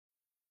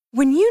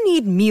When you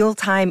need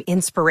mealtime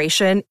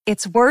inspiration,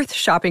 it's worth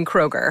shopping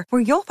Kroger,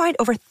 where you'll find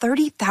over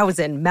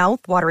 30,000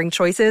 mouth-watering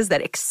choices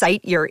that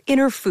excite your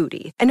inner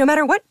foodie. And no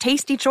matter what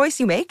tasty choice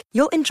you make,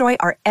 you'll enjoy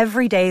our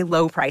everyday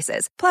low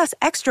prices, plus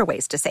extra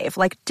ways to save,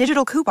 like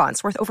digital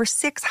coupons worth over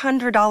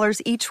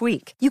 $600 each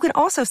week. You can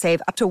also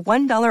save up to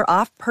 $1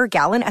 off per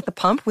gallon at the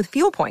pump with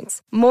fuel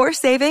points. More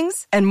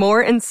savings and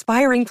more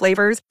inspiring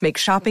flavors make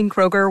shopping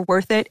Kroger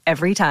worth it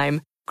every time.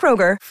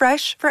 Kroger,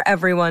 fresh for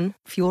everyone.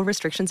 Fuel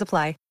restrictions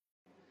apply.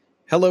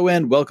 Hello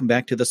and welcome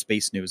back to the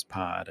Space News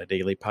Pod, a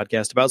daily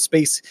podcast about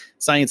space,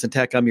 science, and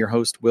tech. I'm your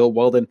host, Will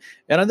Walden.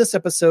 And on this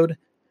episode,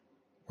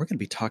 we're going to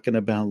be talking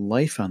about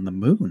life on the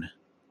moon.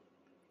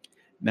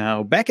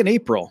 Now, back in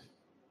April,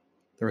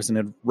 there was an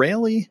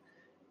Israeli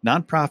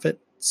nonprofit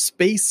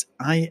Space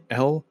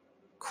IL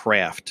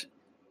craft.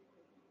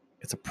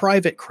 It's a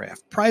private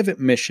craft, private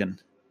mission,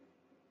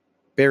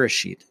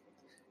 Beresheet,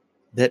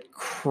 that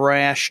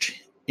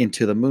crashed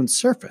into the moon's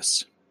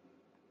surface.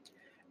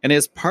 And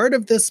as part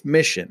of this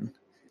mission,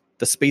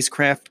 the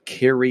spacecraft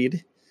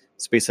carried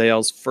Space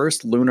IL's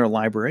first lunar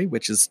library,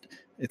 it's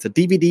a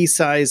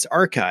DVD-sized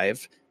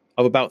archive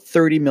of about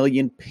 30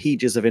 million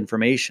pages of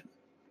information.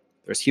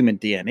 There's human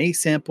DNA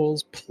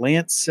samples,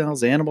 plant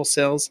cells, animal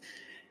cells,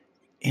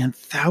 and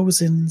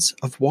thousands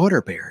of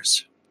water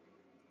bears.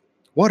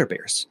 Water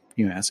bears,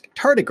 you ask?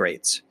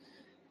 Tardigrades.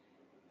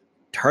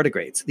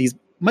 Tardigrades. These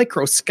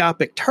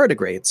microscopic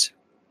tardigrades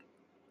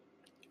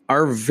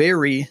are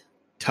very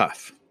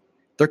tough.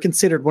 They're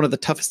considered one of the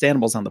toughest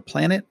animals on the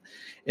planet,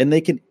 and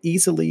they can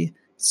easily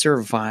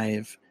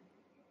survive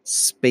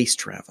space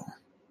travel.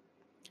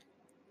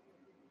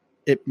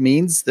 It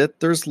means that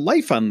there's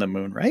life on the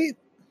moon, right?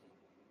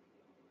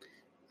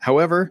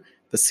 However,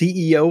 the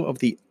CEO of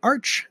the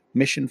Arch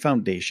Mission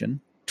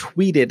Foundation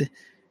tweeted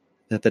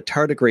that the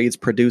tardigrades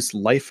produce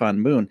life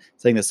on moon,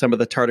 saying that some of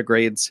the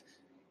tardigrades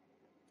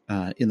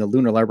in the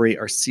lunar library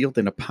are sealed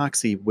in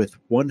epoxy with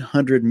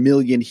 100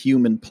 million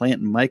human,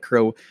 plant, and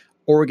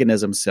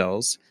microorganism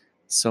cells.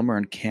 Some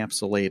are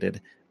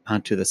encapsulated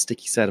onto the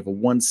sticky side of a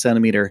 1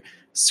 centimeter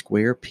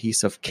square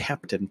piece of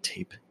Kapton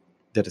tape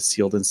that is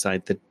sealed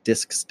inside the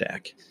disk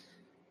stack.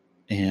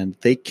 And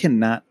they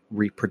cannot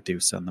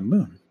reproduce on the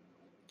moon.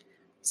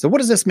 So what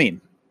does this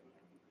mean?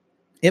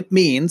 It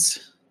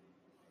means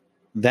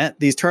that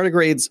these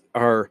tardigrades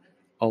are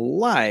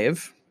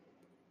alive,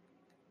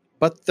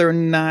 but they're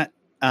not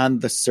on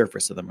the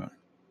surface of the moon.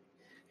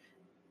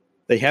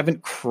 They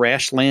haven't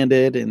crash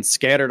landed and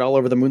scattered all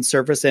over the moon's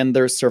surface, and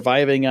they're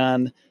surviving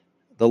on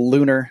the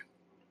lunar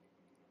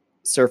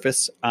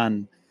surface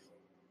on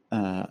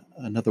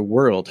another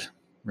world,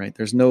 right?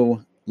 There's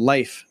no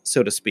life,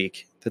 so to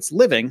speak, that's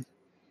living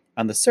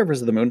on the surface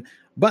of the moon,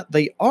 but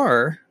they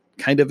are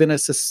kind of in a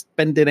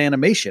suspended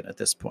animation at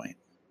this point.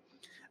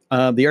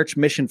 The Arch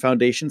Mission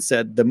Foundation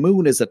said the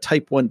moon is a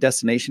Type 1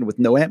 destination with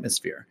no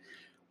atmosphere.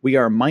 We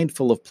are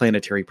mindful of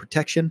planetary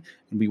protection,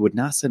 and we would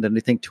not send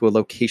anything to a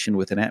location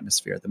with an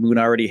atmosphere. The moon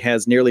already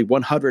has nearly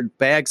 100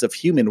 bags of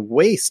human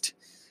waste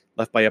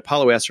left by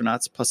Apollo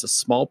astronauts, plus a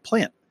small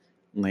plant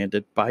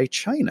landed by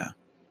China.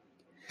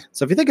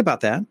 So if you think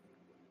about that,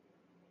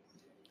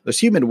 there's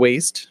human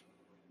waste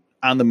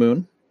on the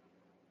moon.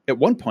 At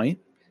one point,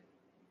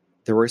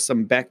 there were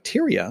some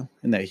bacteria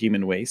in that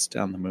human waste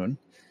on the moon.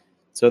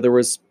 So there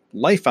was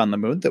life on the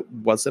moon that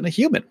wasn't a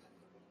human.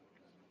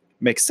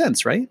 Makes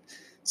sense, right?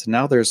 So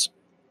now there's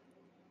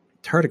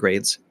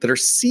tardigrades that are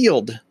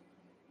sealed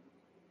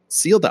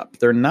up.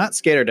 They're not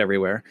scattered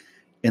everywhere,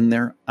 and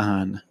they're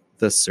on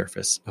the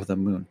surface of the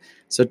moon.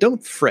 So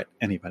don't fret,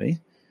 anybody.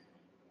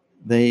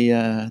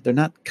 They're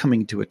not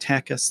coming to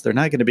attack us. They're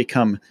not going to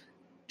become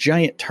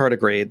giant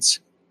tardigrades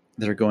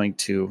that are going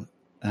to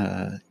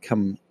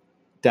come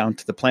down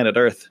to the planet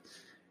Earth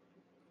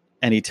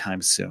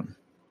anytime soon.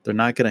 They're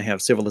not going to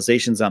have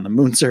civilizations on the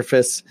moon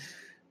surface.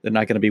 They're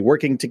not going to be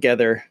working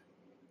together.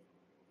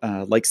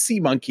 Like sea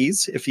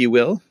monkeys, if you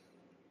will,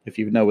 if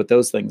you know what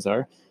those things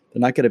are. They're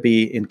not going to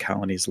be in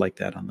colonies like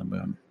that on the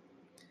moon.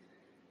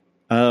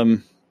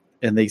 And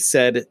they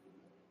said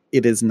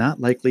it is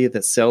not likely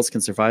that cells can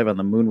survive on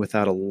the moon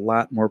without a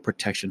lot more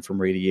protection from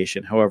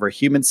radiation. However,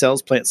 human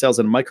cells, plant cells,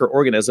 and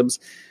microorganisms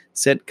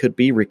said could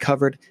be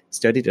recovered,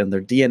 studied, and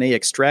their DNA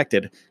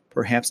extracted,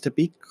 perhaps to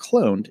be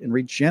cloned and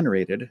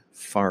regenerated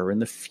far in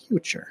the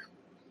future.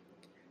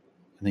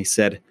 And they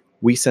said,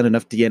 we send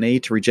enough DNA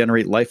to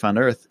regenerate life on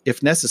Earth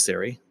if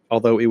necessary,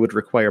 although it would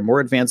require more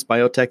advanced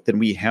biotech than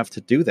we have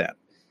to do that.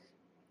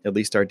 At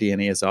least our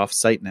DNA is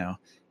off-site now.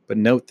 But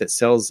note that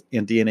cells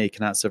and DNA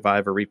cannot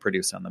survive or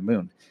reproduce on the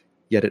moon.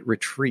 Yet if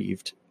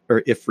retrieved,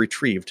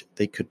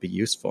 they could be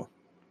useful.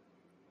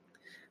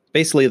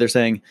 Basically, they're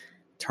saying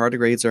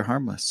tardigrades are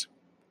harmless.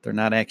 They're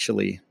not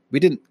actually, we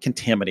didn't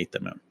contaminate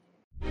the moon.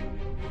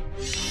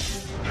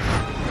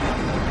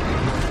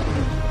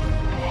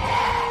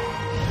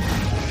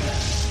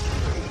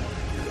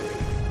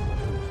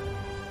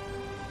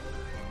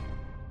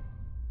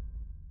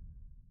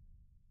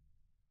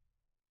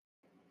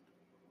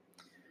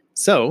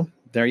 So,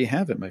 there you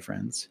have it, my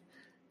friends.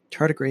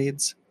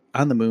 Tardigrades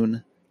on the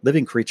moon,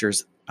 living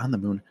creatures on the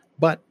moon,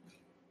 but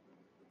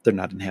they're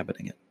not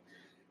inhabiting it.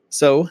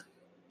 So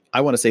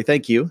I want to say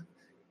thank you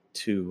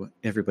to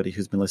everybody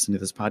who's been listening to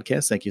this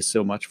podcast. Thank you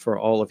so much for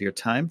all of your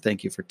time.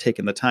 Thank you for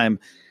taking the time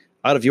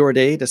out of your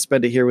day to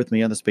spend it here with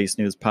me on the Space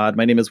News Pod.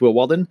 My name is Will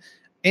Walden,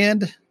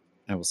 and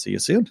I will see you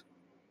soon.